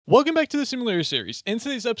Welcome back to the Simulator Series. In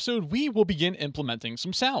today's episode, we will begin implementing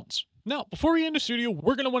some sounds. Now, before we get into Studio,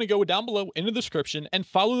 we're going to want to go down below in the description and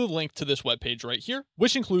follow the link to this webpage right here,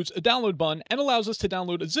 which includes a download button and allows us to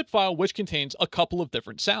download a zip file which contains a couple of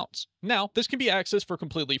different sounds. Now, this can be accessed for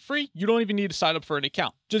completely free. You don't even need to sign up for an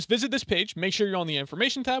account. Just visit this page, make sure you're on the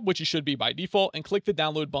information tab, which you should be by default, and click the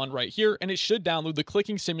download button right here, and it should download the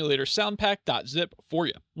clicking simulator soundpack.zip for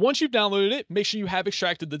you. Once you've downloaded it, make sure you have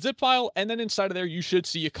extracted the zip file, and then inside of there, you should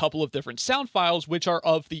see a couple of different sound files, which are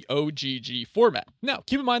of the OGG format. Now,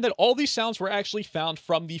 keep in mind that all these sounds were actually found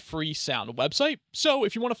from the free sound website. So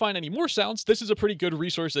if you want to find any more sounds, this is a pretty good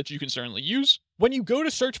resource that you can certainly use. When you go to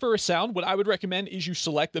search for a sound, what I would recommend is you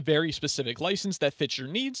select a very specific license that fits your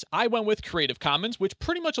needs. I went with Creative Commons, which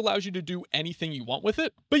pretty much allows you to do anything you want with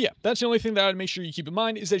it. But yeah, that's the only thing that I would make sure you keep in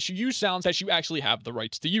mind is that you use sounds that you actually have the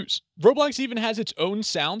rights to use. Roblox even has its own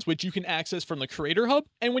sounds, which you can access from the Creator Hub.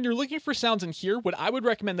 And when you're looking for sounds in here, what I would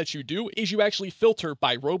recommend that you do is you actually filter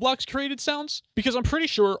by Roblox created sounds, because I'm pretty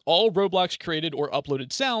sure all Roblox created or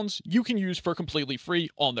uploaded sounds you can use for completely free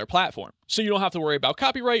on their platform. So you don't have to worry about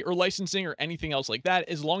copyright or licensing or anything else like that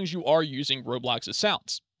as long as you are using Roblox's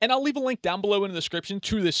sounds. And I'll leave a link down below in the description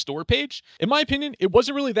to this store page. In my opinion, it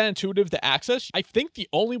wasn't really that intuitive to access. I think the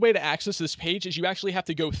only way to access this page is you actually have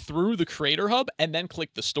to go through the Creator Hub and then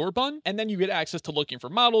click the store button, and then you get access to looking for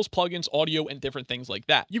models, plugins, audio, and different things like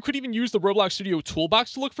that. You could even use the Roblox Studio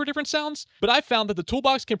toolbox to look for different sounds, but I found that the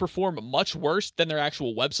toolbox can perform much worse than their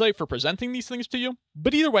actual website for presenting these things to you.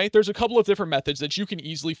 But either way, there's a couple of different methods that you can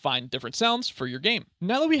easily find different sounds for your game.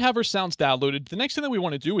 Now that we have our sounds downloaded, the next thing that we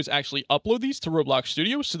want to do is actually upload these to Roblox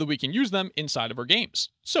Studio so that we can use them inside of our games.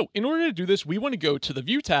 So in order to do this, we want to go to the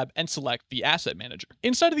View tab and select the Asset Manager.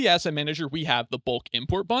 Inside of the Asset Manager, we have the bulk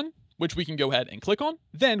import button, which we can go ahead and click on.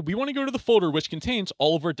 Then we want to go to the folder which contains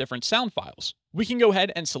all of our different sound files. We can go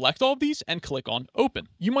ahead and select all of these and click on Open.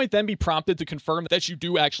 You might then be prompted to confirm that you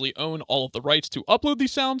do actually own all of the rights to upload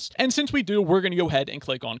these sounds, and since we do, we're going to go ahead and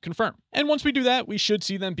click on Confirm. And once we do that, we should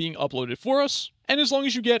see them being uploaded for us. And as long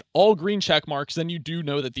as you get all green check marks, then you do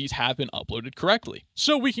know that these have been uploaded correctly.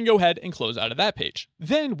 So we can go ahead and close out of that page.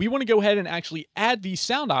 Then we want to go ahead and actually add these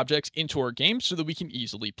sound objects into our game so that we can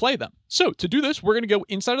easily play them. So to do this, we're going to go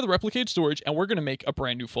inside of the replicated storage and we're going to make a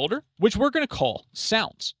brand new folder, which we're going to call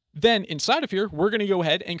Sounds. Then inside of here, we're going to go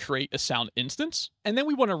ahead and create a sound instance. And then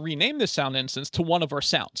we want to rename this sound instance to one of our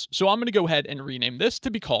sounds. So I'm going to go ahead and rename this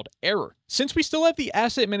to be called Error. Since we still have the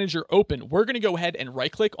Asset Manager open, we're going to go ahead and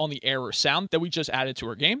right click on the error sound that we just added to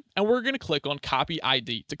our game. And we're going to click on Copy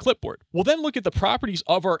ID to Clipboard. We'll then look at the properties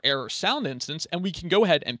of our error sound instance, and we can go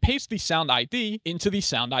ahead and paste the sound ID into the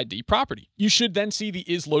sound ID property. You should then see the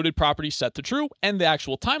isLoaded property set to true and the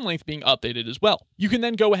actual time length being updated as well. You can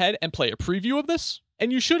then go ahead and play a preview of this,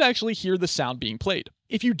 and you should actually hear the sound being played.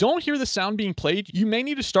 If you don't hear the sound being played, you may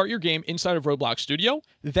need to start your game inside of Roblox Studio,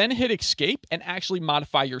 then hit escape and actually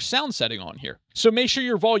modify your sound setting on here. So make sure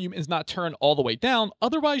your volume is not turned all the way down,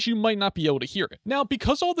 otherwise you might not be able to hear it. Now,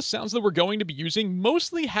 because all the sounds that we're going to be using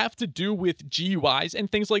mostly have to do with GUIs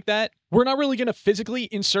and things like that, we're not really going to physically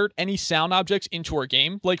insert any sound objects into our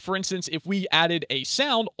game. Like for instance, if we added a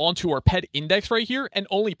sound onto our pet index right here and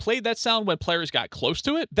only played that sound when players got close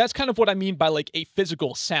to it, that's kind of what I mean by like a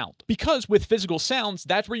physical sound. Because with physical sounds,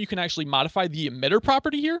 that's where you can actually modify the emitter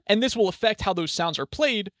property here, and this will affect how those sounds are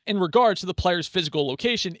played in regards to the player's physical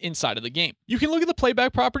location inside of the game. You can look at the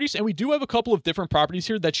playback properties, and we do have a couple of different properties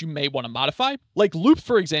here that you may want to modify. Like loops,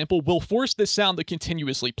 for example, will force this sound to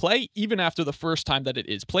continuously play even after the first time that it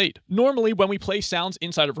is played. Normally, when we play sounds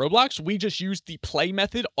inside of Roblox, we just use the play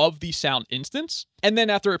method of the sound instance, and then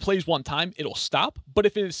after it plays one time, it'll stop. But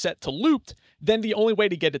if it is set to looped, then the only way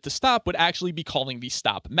to get it to stop would actually be calling the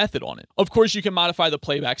stop method on it. Of course, you can modify the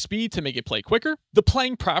playback speed to make it play quicker. The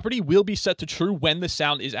playing property will be set to true when the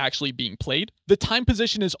sound is actually being played. The time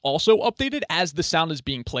position is also updated as the sound is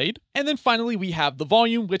being played. And then finally, we have the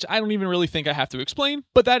volume, which I don't even really think I have to explain,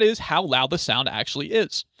 but that is how loud the sound actually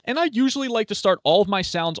is. And I usually like to start all of my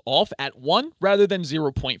sounds off at 1 rather than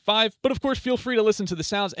 0.5, but of course feel free to listen to the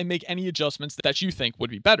sounds and make any adjustments that you think would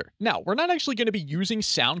be better. Now, we're not actually going to be using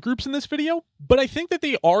sound groups in this video, but I think that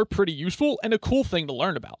they are pretty useful and a cool thing to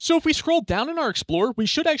learn about. So if we scroll down in our Explorer, we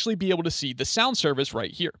should actually be able to see the sound service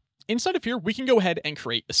right here. Inside of here, we can go ahead and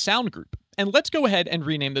create a sound group. And let's go ahead and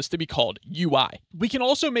rename this to be called UI. We can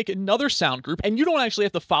also make another sound group, and you don't actually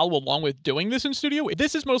have to follow along with doing this in Studio.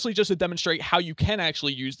 This is mostly just to demonstrate how you can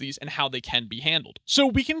actually use these and how they can be handled. So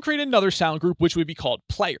we can create another sound group, which would be called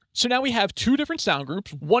Player. So now we have two different sound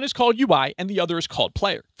groups. One is called UI, and the other is called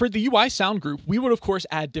Player. For the UI sound group, we would of course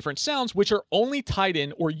add different sounds, which are only tied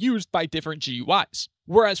in or used by different GUIs.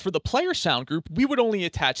 Whereas for the player sound group, we would only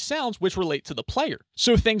attach sounds which relate to the player.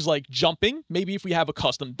 So things like jumping, maybe if we have a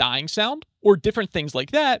custom dying sound, or different things like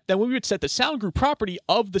that, then we would set the sound group property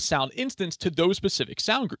of the sound instance to those specific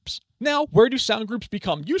sound groups. Now, where do sound groups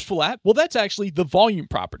become useful at? Well, that's actually the volume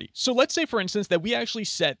property. So let's say, for instance, that we actually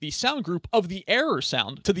set the sound group of the error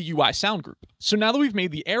sound to the UI sound group. So now that we've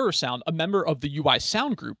made the error sound a member of the UI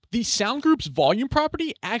sound group, the sound group's volume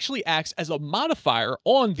property actually acts as a modifier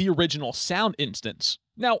on the original sound instance.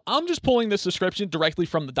 Now, I'm just pulling this description directly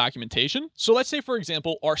from the documentation. So let's say, for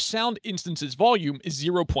example, our sound instance's volume is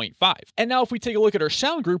 0.5. And now if we take a look at our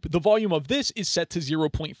sound group, the volume of this is set to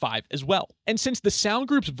 0.5 as well. And since the sound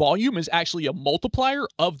group's volume is actually a multiplier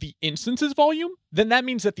of the instance's volume, then that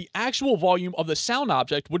means that the actual volume of the sound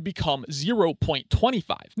object would become 0.25.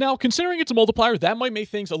 Now, considering it's a multiplier, that might make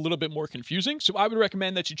things a little bit more confusing, so I would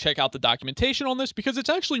recommend that you check out the documentation on this because it's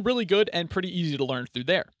actually really good and pretty easy to learn through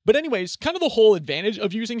there. But anyways, kind of the whole advantage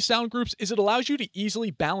of using sound groups is it allows you to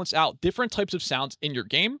easily balance out different types of sounds in your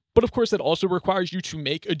game, but of course that also requires you to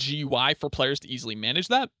make a GUI for players to easily manage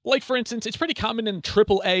that. Like for instance, it's pretty common in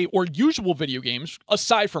AAA or usual video games,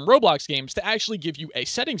 aside from Roblox games, to actually give you a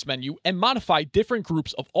settings menu and modify different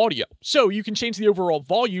groups of audio. So you can change the overall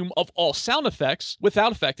volume of all sound effects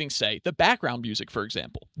without affecting, say, the background music, for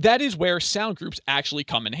example. That is where sound groups actually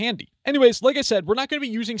come in handy. Anyways, like I said, we're not going to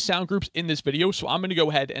be using sound groups in this video, so I'm going to go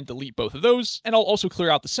ahead and delete both of those, and I'll also clear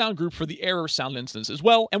out the sound group for the error sound instance as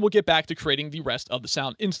well, and we'll get back to creating the rest of the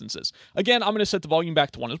sound instances. Again, I'm going to set the volume back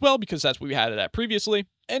to 1 as well, because that's what we had it at previously.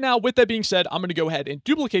 And now, with that being said, I'm going to go ahead and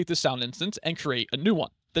duplicate this sound instance and create a new one.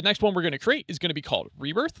 The next one we're going to create is going to be called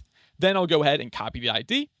Rebirth. Then I'll go ahead and copy the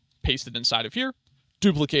ID, paste it inside of here,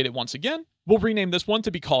 duplicate it once again. We'll rename this one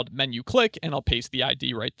to be called Menu Click, and I'll paste the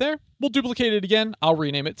ID right there. We'll duplicate it again. I'll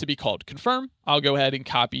rename it to be called Confirm. I'll go ahead and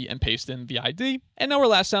copy and paste in the ID. And now our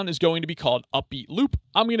last sound is going to be called Upbeat Loop.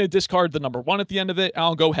 I'm going to discard the number 1 at the end of it, and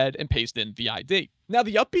I'll go ahead and paste in the ID. Now,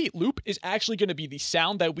 the upbeat loop is actually going to be the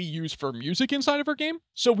sound that we use for music inside of our game.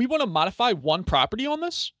 So we want to modify one property on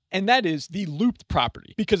this, and that is the looped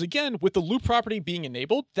property. Because again, with the loop property being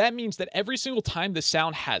enabled, that means that every single time the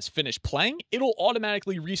sound has finished playing, it'll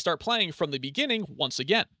automatically restart playing from the beginning once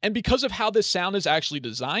again. And because of how this sound is actually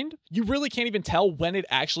designed, you really can't even tell when it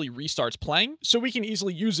actually restarts playing, so we can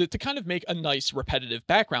easily use it to kind of make a nice repetitive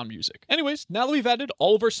background music. Anyways, now that we've added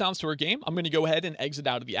all of our sounds to our game, I'm going to go ahead and exit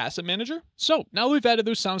out of the asset manager. So now that we've added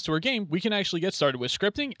those sounds to our game, we can actually get started with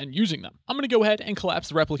scripting and using them. I'm going to go ahead and collapse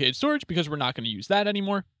the replicated storage because we're not going to use that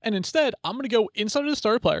anymore. And instead, I'm going to go inside of the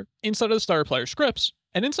starter player, inside of the starter player scripts,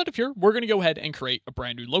 and inside of here, we're going to go ahead and create a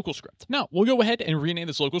brand new local script. Now, we'll go ahead and rename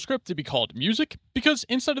this local script to be called music, because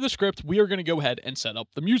inside of the script, we are going to go ahead and set up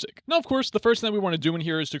the music. Now, of course, the first thing we want to do in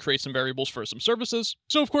here is to create some variables for some services.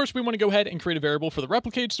 So, of course, we want to go ahead and create a variable for the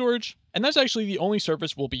replicated storage, and that's actually the only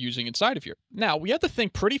service we'll be using inside of here. Now, we have to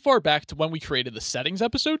think pretty far back to when we created the settings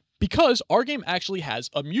episode, because our game actually has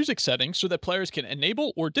a music setting so that players can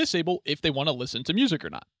enable or disable if they want to listen to music or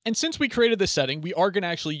not. And since we created this setting, we are going to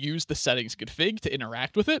actually use the settings config to interact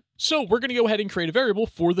with it. So we're going to go ahead and create a variable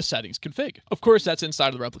for the settings config. Of course, that's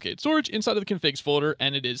inside of the replicated storage, inside of the configs folder,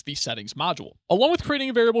 and it is the settings module. Along with creating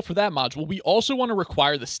a variable for that module, we also want to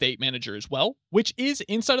require the state manager as well, which is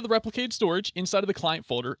inside of the replicated storage, inside of the client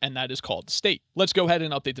folder, and that is called state. Let's go ahead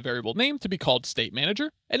and update the variable name to be called state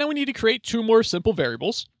manager. And now we need to create 2 more simple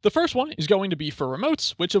variables. The first one is going to be for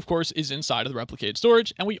remotes, which of course is inside of the replicated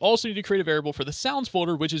storage. And we also need to create a variable for the sounds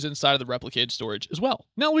folder, which is inside of the replicated storage as well.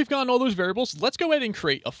 Now we've gotten all those variables, let's go ahead and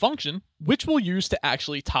create a function which we'll use to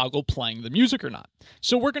actually toggle playing the music or not.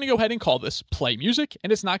 So we're going to go ahead and call this play music,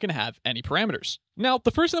 and it's not going to have any parameters. Now,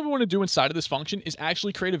 the first thing we want to do inside of this function is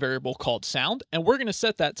actually create a variable called sound, and we're going to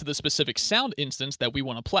set that to the specific sound instance that we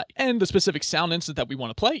want to play. And the specific sound instance that we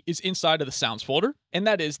want to play is inside of the sounds folder, and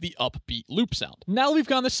that is the upbeat loop sound. Now that we've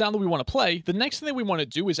gotten the sound that we want to play, the next thing that we want to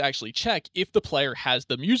do is actually check if the player has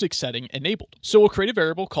the music setting enabled. So we'll create a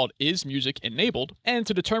variable called isMusicEnabled, and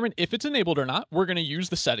to determine if it's enabled or not, we're going to use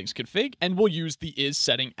the settings config, and we'll use the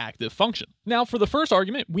isSettingActive function. Now, for the first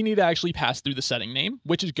argument, we need to actually pass through the setting name,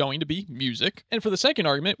 which is going to be music, and for the second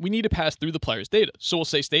argument, we need to pass through the player's data. So we'll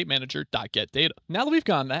say stateManager.getData. Now that we've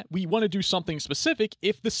gotten that, we want to do something specific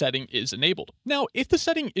if the setting is enabled. Now, if the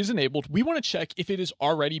setting is enabled, we want to check if it is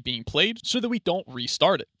already being played so that we don't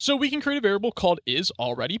restart it. So we can create a variable called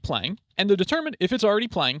isAlreadyPlaying, and to determine if it's already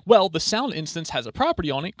playing, well, the sound instance has a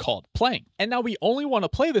property on it called playing. And now we only want to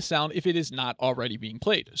play the sound if it is not already being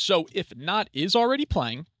played. So if not is already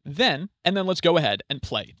playing, then let's go ahead and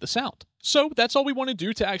play the sound. So that's all we want to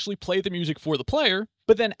do to actually play the music for the player.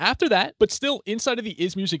 But then after that, but still inside of the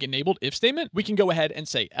isMusicEnabled if statement, we can go ahead and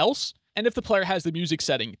say else. And if the player has the music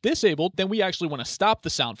setting disabled, then we actually want to stop the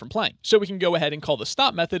sound from playing. So we can go ahead and call the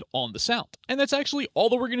stop method on the sound. And that's actually all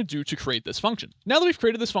that we're going to do to create this function. Now that we've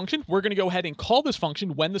created this function, we're going to go ahead and call this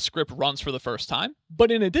function when the script runs for the first time.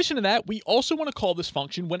 But in addition to that, we also want to call this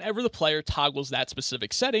function whenever the player toggles that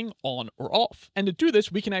specific setting on or off. And to do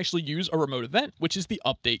this, we can actually use a remote event, which is the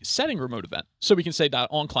update setting remote event. So we can say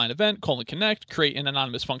 .onClientEvent, connect, create an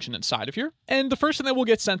anonymous function inside of here. And the first thing that will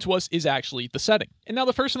get sent to us is actually the setting. And now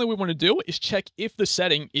the first thing that we want to do is check if the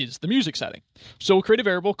setting is the music setting. So we'll create a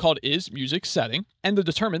variable called isMusicSetting. And to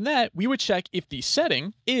determine that, we would check if the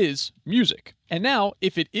setting is music. And now,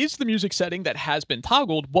 if it is the music setting that has been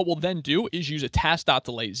toggled, what we'll then do is use a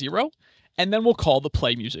task.delay0, and then we'll call the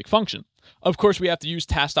playMusic function. Of course, we have to use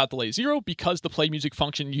task.delay0 because the playMusic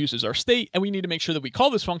function uses our state, and we need to make sure that we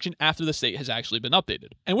call this function after the state has actually been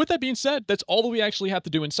updated. And with that being said, that's all that we actually have to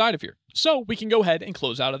do inside of here. So we can go ahead and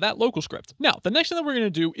close out of that local script. Now, the next thing that we're going to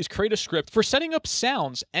do is create a script for setting up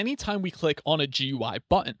sounds anytime we click on a GUI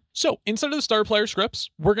button. So inside of the starter player scripts,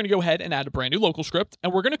 we're going to go ahead and add a brand new local script,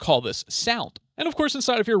 and we're going to call this sound. And of course,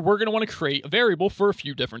 inside of here, we're going to want to create a variable for a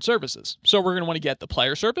few different services. So we're going to want to get the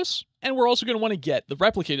player service, and we're also going to want to get the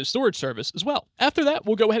replicated storage service as well. After that,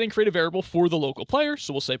 we'll go ahead and create a variable for the local player.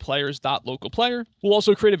 So we'll say players.localPlayer. We'll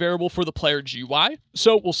also create a variable for the player GUI.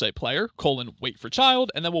 So we'll say player, wait for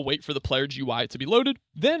child, and then we'll wait for the player GUI to be loaded.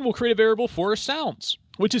 Then we'll create a variable for our sounds,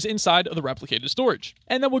 which is inside of the replicated storage.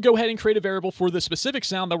 And then we'll go ahead and create a variable for the specific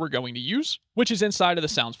sound that we're going to use, which is inside of the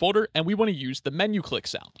sounds folder, and we want to use the menu click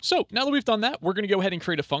sound. So now that we've done that, we're going to go ahead and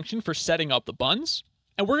create a function for setting up the buttons,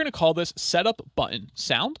 and we're going to call this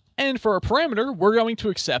setupButtonSound. And for our parameter, we're going to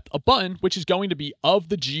accept a button, which is going to be of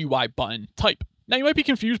the GUI button type. Now, you might be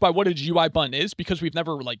confused by what a GUI button is because we've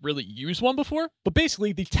never really used one before, but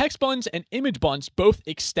basically the text buttons and image buttons both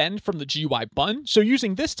extend from the GUI button. So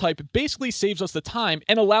using this type basically saves us the time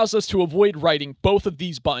and allows us to avoid writing both of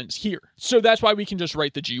these buttons here. So that's why we can just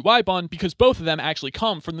write the GUI button, because both of them actually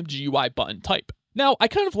come from the GUI button type. Now, I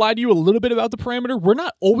kind of lied to you a little bit about the parameter. We're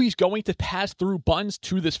not always going to pass through buttons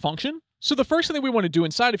to this function. So the first thing that we want to do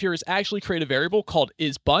inside of here is actually create a variable called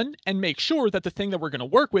isButton and make sure that the thing that we're going to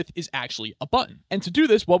work with is actually a button. And to do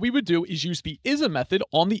this, what we would do is use the is a method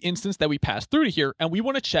on the instance that we pass through to here, and we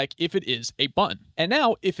want to check if it is a button. And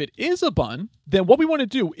now, if it is a button, then what we want to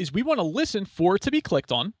do is we want to listen for it to be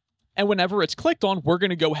clicked on. And whenever it's clicked on, we're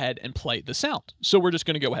going to go ahead and play the sound. So we're just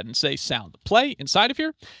going to go ahead and say sound play inside of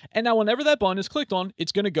here. And now whenever that button is clicked on,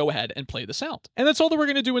 it's going to go ahead and play the sound. And that's all that we're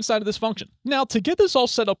going to do inside of this function. Now, to get this all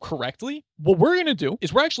set up correctly, what we're going to do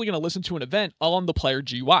is we're actually going to listen to an event on the player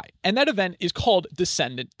GUI. And that event is called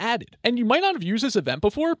descendantAdded. And you might not have used this event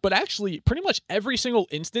before, but actually pretty much every single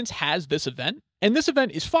instance has this event. And this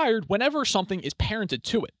event is fired whenever something is parented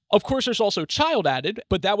to it. Of course, there's also child added,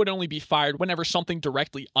 but that would only be fired whenever something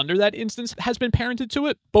directly under that instance has been parented to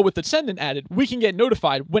it. But with descendant added, we can get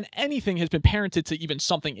notified when anything has been parented to even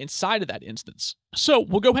something inside of that instance. So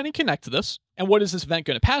we'll go ahead and connect to this. And what is this event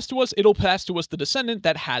going to pass to us? It'll pass to us the descendant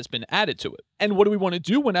that has been added to it. And what do we want to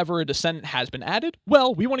do whenever a descendant has been added?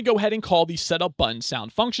 Well, we want to go ahead and call the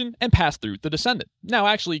setupButtonSound function and pass through the descendant. Now,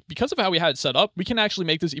 actually, because of how we had it set up, we can actually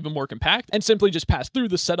make this even more compact and simply just pass through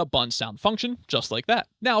the setupButtonSound function just like that.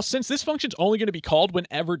 Now, since this function's only going to be called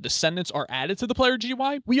whenever descendants are added to the player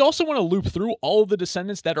GUI, we also want to loop through all of the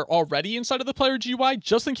descendants that are already inside of the player GUI,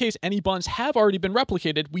 just in case any buttons have already been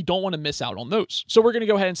replicated. We don't want to miss out on those. So we're going to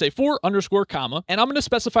go ahead and say for _ comma, and I'm going to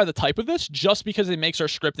specify the type of this just because it makes our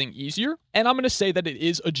scripting easier. And I'm going to say that it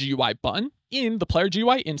is a GUI button in the player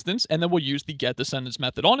GUI instance, and then we'll use the getDescendants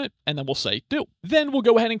method on it, and then we'll say do. Then we'll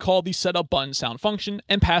go ahead and call the setupButtonSound function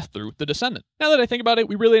and pass through the descendant. Now that I think about it,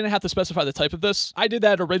 we really didn't have to specify the type of this. I did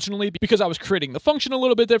that originally because I was creating the function a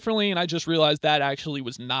little bit differently, and I just realized that actually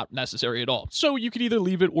was not necessary at all. So you could either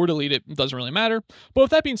leave it or delete it. It doesn't really matter. But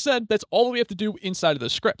with that being said, that's all we have to do inside of the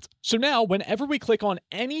script. So now, whenever we click on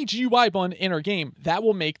any GUI button in our game, that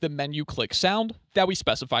will make the menu click sound that we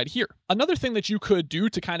specified here. Another thing that you could do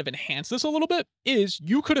to kind of enhance this a little bit is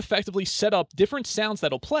you could effectively set up different sounds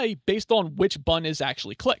that'll play based on which button is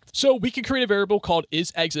actually clicked. So we could create a variable called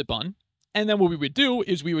isExitButton. And then what we would do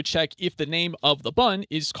is we would check if the name of the button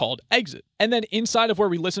is called exit. And then inside of where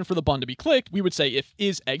we listen for the button to be clicked, we would say if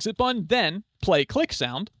isExitButton, then play click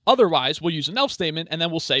sound. Otherwise, we'll use an else statement and then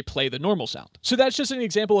we'll say play the normal sound. So that's just an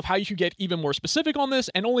example of how you could get even more specific on this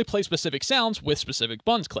and only play specific sounds with specific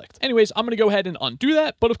buttons clicked. Anyways, I'm going to go ahead and undo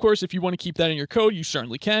that. But of course, if you want to keep that in your code, you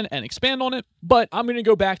certainly can and expand on it. But I'm going to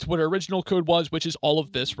go back to what our original code was, which is all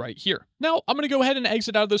of this right here. Now, I'm going to go ahead and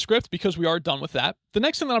exit out of the script because we are done with that. The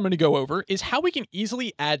next thing that I'm going to go over is how we can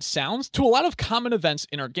easily add sounds to a lot of common events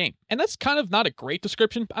in our game. And that's kind of not a great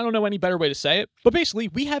description. I don't know any better way to say it. But basically,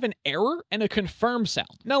 we have an error and a confirm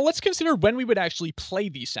sound. Now, let's consider when we would actually play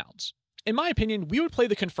these sounds. In my opinion, we would play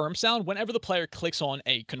the confirm sound whenever the player clicks on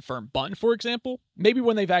a confirm button, for example, maybe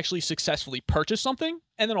when they've actually successfully purchased something.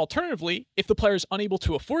 And then alternatively, if the player is unable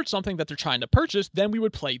to afford something that they're trying to purchase, then we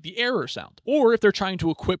would play the error sound. Or if they're trying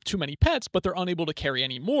to equip too many pets, but they're unable to carry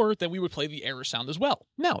any more, then we would play the error sound as well.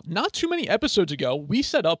 Now, not too many episodes ago, we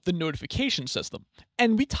set up the notification system.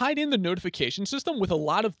 And we tied in the notification system with a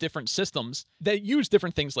lot of different systems that use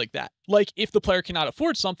different things like that. Like if the player cannot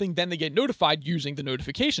afford something, then they get notified using the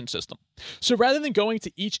notification system. So rather than going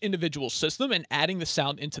to each individual system and adding the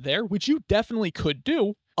sound into there, which you definitely could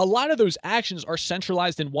do, a lot of those actions are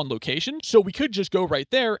centralized in one location, so we could just go right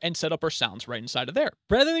there and set up our sounds right inside of there.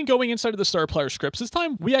 Rather than going inside of the star player scripts this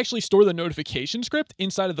time, we actually store the notification script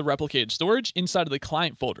inside of the replicated storage inside of the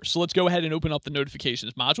client folder. So let's go ahead and open up the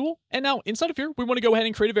notifications module. And now inside of here, we want to go ahead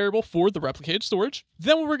and create a variable for the replicated storage.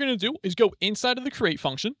 Then what we're going to do is go inside of the create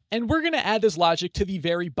function, and we're going to add this logic to the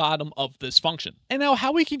very bottom of this function. And now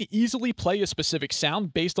how we can easily play a specific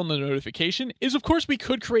sound based on the notification is, of course, we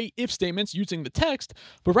could create if statements using the text,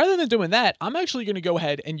 but rather than doing that, I'm actually going to go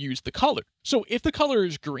ahead and use the color. So if the color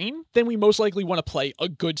is green, then we most likely want to play a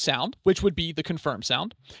good sound, which would be the confirm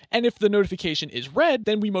sound. And if the notification is red,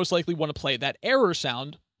 then we most likely want to play that error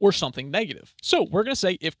sound or something negative. So we're going to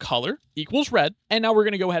say if color equals red, and now we're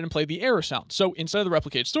going to go ahead and play the error sound. So inside of the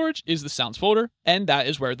replicated storage is the sounds folder, and that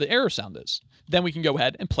is where the error sound is. Then we can go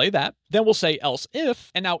ahead and play that. Then we'll say else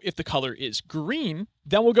if, and now if the color is green,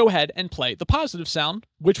 then we'll go ahead and play the positive sound,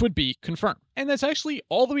 which would be confirm. And that's actually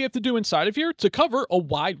all that we have to do inside of here to cover a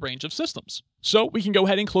wide range of systems. So we can go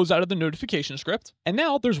ahead and close out of the notification script. And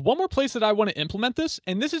now there's one more place that I want to implement this,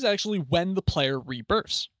 and this is actually when the player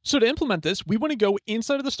rebirths. So to implement this, we want to go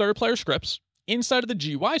inside of the starter player scripts, inside of the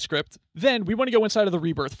GUI script, then we want to go inside of the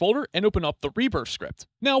Rebirth folder and open up the Rebirth script.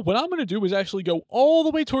 Now, what I'm going to do is actually go all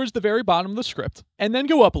the way towards the very bottom of the script and then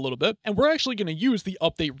go up a little bit, and we're actually going to use the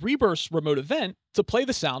update Rebirth remote event to play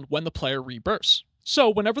the sound when the player rebirths. So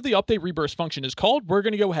whenever the update rebirth function is called, we're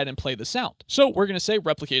going to go ahead and play the sound. So we're going to say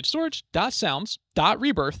replicated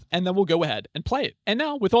storage.sounds.rebirth, and then we'll go ahead and play it. And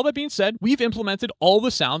now, with all that being said, we've implemented all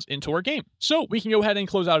the sounds into our game. So we can go ahead and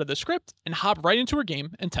close out of the script and hop right into our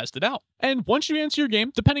game and test it out. And once you enter your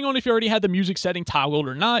game, depending on if you already had the music setting toggled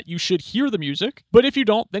or not, you should hear the music. But if you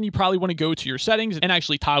don't, then you probably want to go to your settings and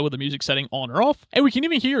actually toggle the music setting on or off. And we can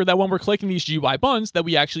even hear that when we're clicking these GUI buttons that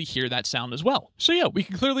we actually hear that sound as well. So yeah, we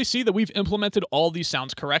can clearly see that we've implemented all these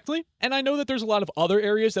sounds correctly. And I know that there's a lot of other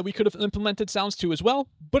areas that we could have implemented sounds to as well,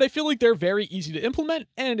 but I feel like they're very easy to implement.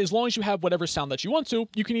 And as long as you have whatever sound that you want to,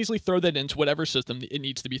 you can easily throw that into whatever system it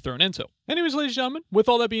needs to be thrown into. Anyways, ladies and gentlemen, with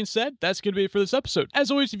all that being said, that's going to be it for this episode.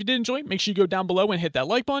 As always, if you did enjoy, make sure you go down below and hit that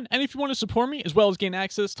like button. And if you want to support me, as well as gain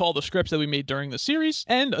access to all the scripts that we made during the series,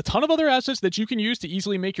 and a ton of other assets that you can use to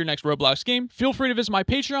easily make your next Roblox game, feel free to visit my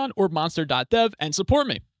Patreon or MonzterDev and support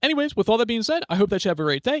me. Anyways, with all that being said, I hope that you have a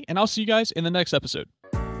great day, and I'll see you guys in the next episode.